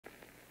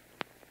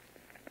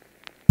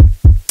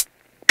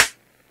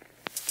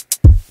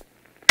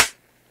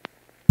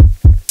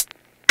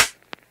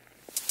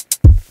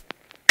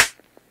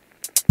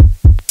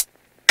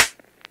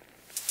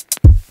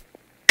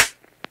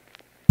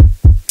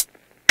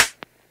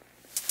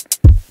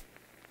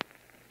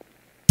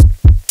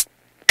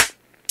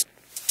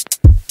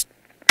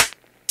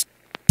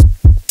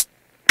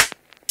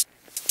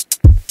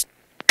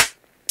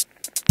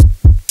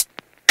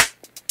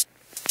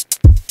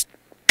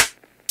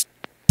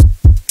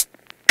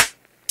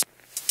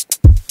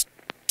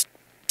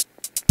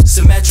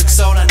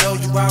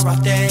you are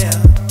out there.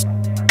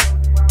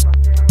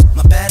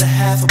 My better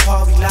half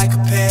apart, we like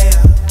a pair.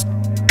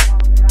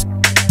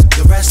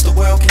 The rest of the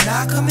world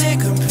cannot come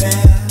and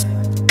compare.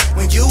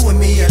 When you and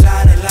me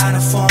align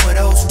of form with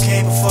those who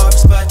came before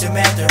us, but the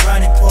math they're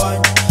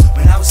unimportant.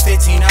 When I was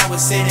 15, I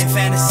was sitting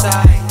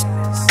fantasize.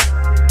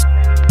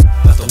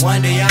 But the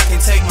one day I can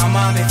take my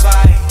mom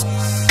advice.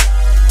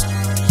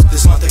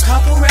 This month a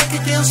couple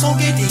record deals don't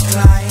get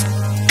declined.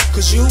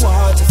 Cause you were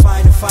hard to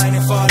find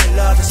and fall in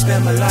love and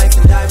spend my life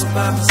and die with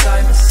by my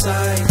side.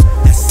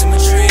 That's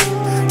symmetry,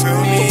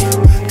 real me,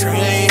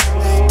 currently,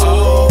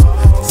 oh,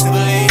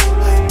 simply,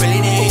 really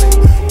need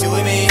you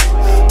with me,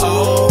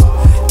 oh,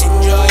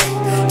 enjoy,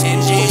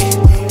 energy,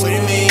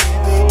 with me,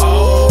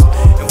 oh,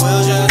 and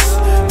we'll just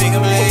make a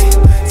play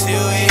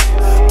till we,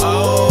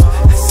 oh,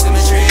 that's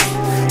symmetry,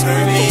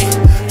 real me,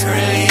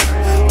 currently,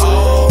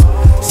 oh,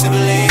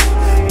 simply,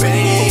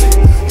 really need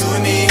you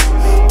with me,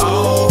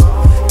 oh,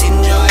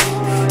 enjoy,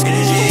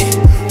 energy,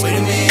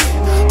 with me,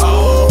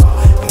 oh,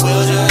 and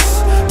we'll just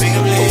make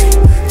a play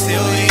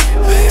till we,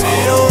 baby,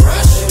 don't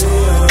rush,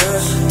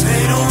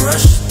 baby, don't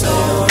rush,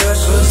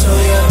 cause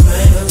we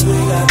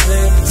got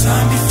plenty,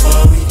 time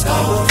before we go,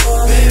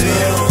 baby,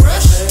 don't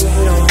rush,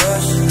 baby, don't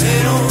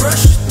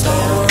rush,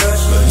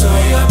 cause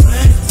we got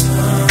plenty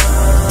time.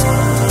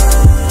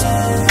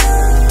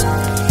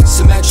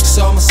 Symmetry,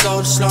 so my soul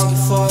is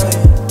longing for it,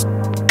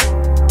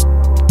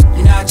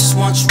 and I just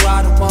want you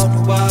out, I want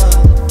the world.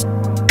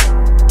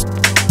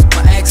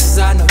 My exes,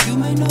 I know you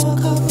may know a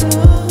couple,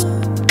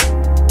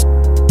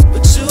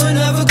 but you ain't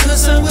never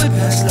concerned with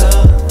past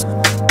love.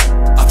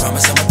 I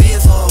promise I'ma be here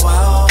for a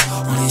while,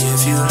 only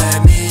if you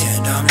let me,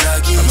 and I'm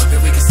lucky. Come up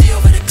here, we can see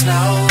over the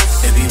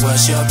clouds. Baby,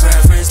 what's your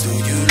preference? Do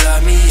you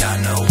love me? I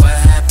know what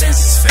happens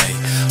is fate.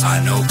 I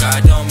know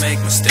God don't make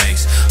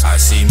mistakes. I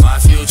see my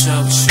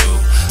future with you.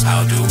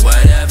 I'll do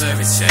whatever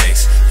it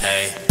takes.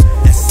 Hey,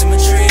 that's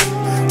symmetry,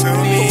 real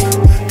me,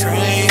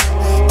 currently,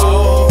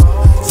 oh,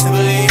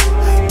 simply,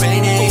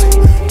 really need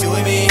you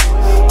with me,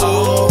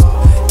 oh,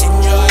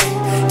 enjoy,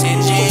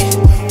 energy,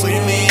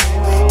 with me,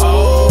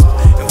 oh,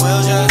 and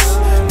we'll just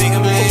make a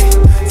play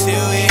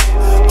till we,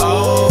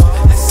 oh,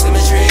 that's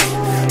symmetry,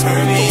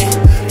 real me,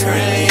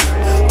 currently,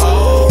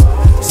 oh,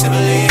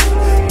 simply,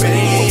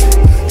 really need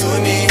you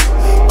with me,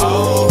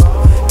 oh,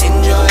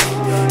 enjoy,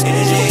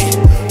 energy,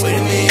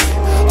 with me,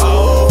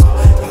 oh,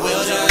 and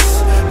we'll just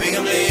make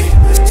a play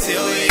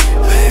till we,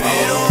 baby,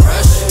 don't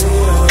rush,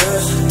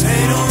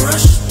 baby, don't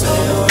rush,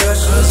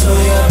 cause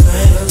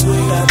we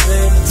got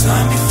plenty,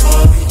 time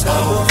before we go,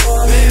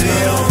 baby,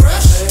 don't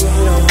rush,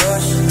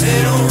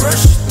 baby, don't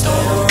rush,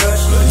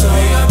 cause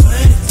we got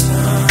plenty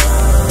time,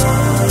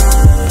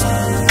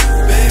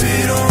 baby,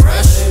 don't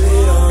rush,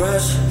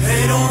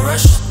 baby, don't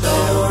rush,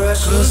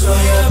 cause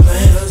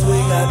we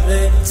got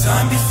plenty,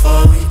 time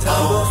before we go,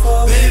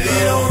 baby,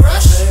 don't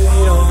rush, baby,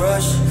 don't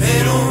rush,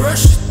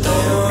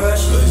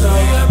 cause we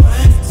got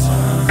plenty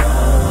time.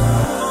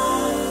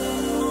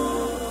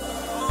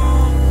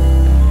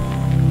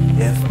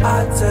 If I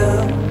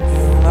tell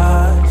you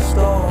my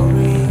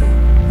story,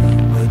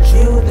 would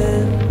you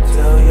then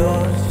tell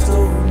yours to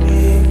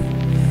me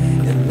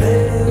and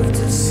live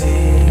to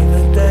see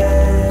the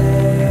day?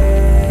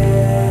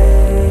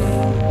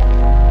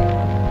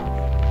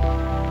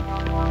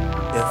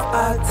 If I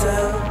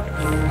tell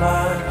you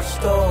my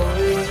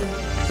story,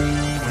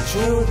 would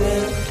you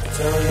then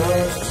tell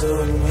yours to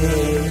me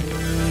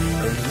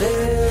and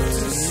live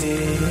to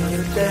see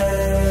the day?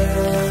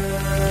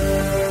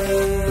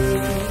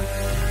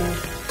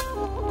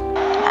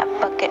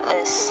 Bucket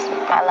list,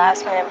 my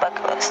last minute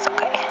bucket list,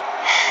 okay.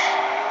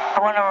 I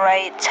want to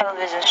write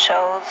television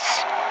shows,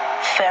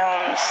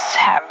 films,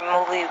 have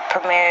movie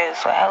premieres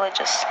with hella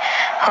just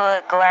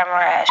hood glamour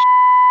ass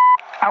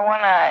I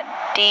want to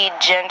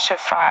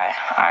de-gentrify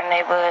our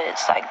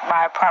neighborhoods, like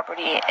buy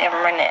property and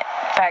rent it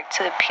back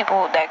to the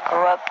people that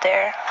grew up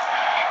there.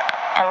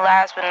 And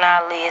last but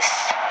not least,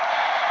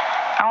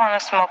 I want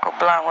to smoke a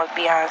blunt with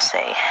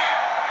Beyonce.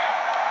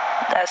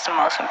 That's the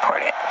most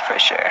important, for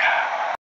sure.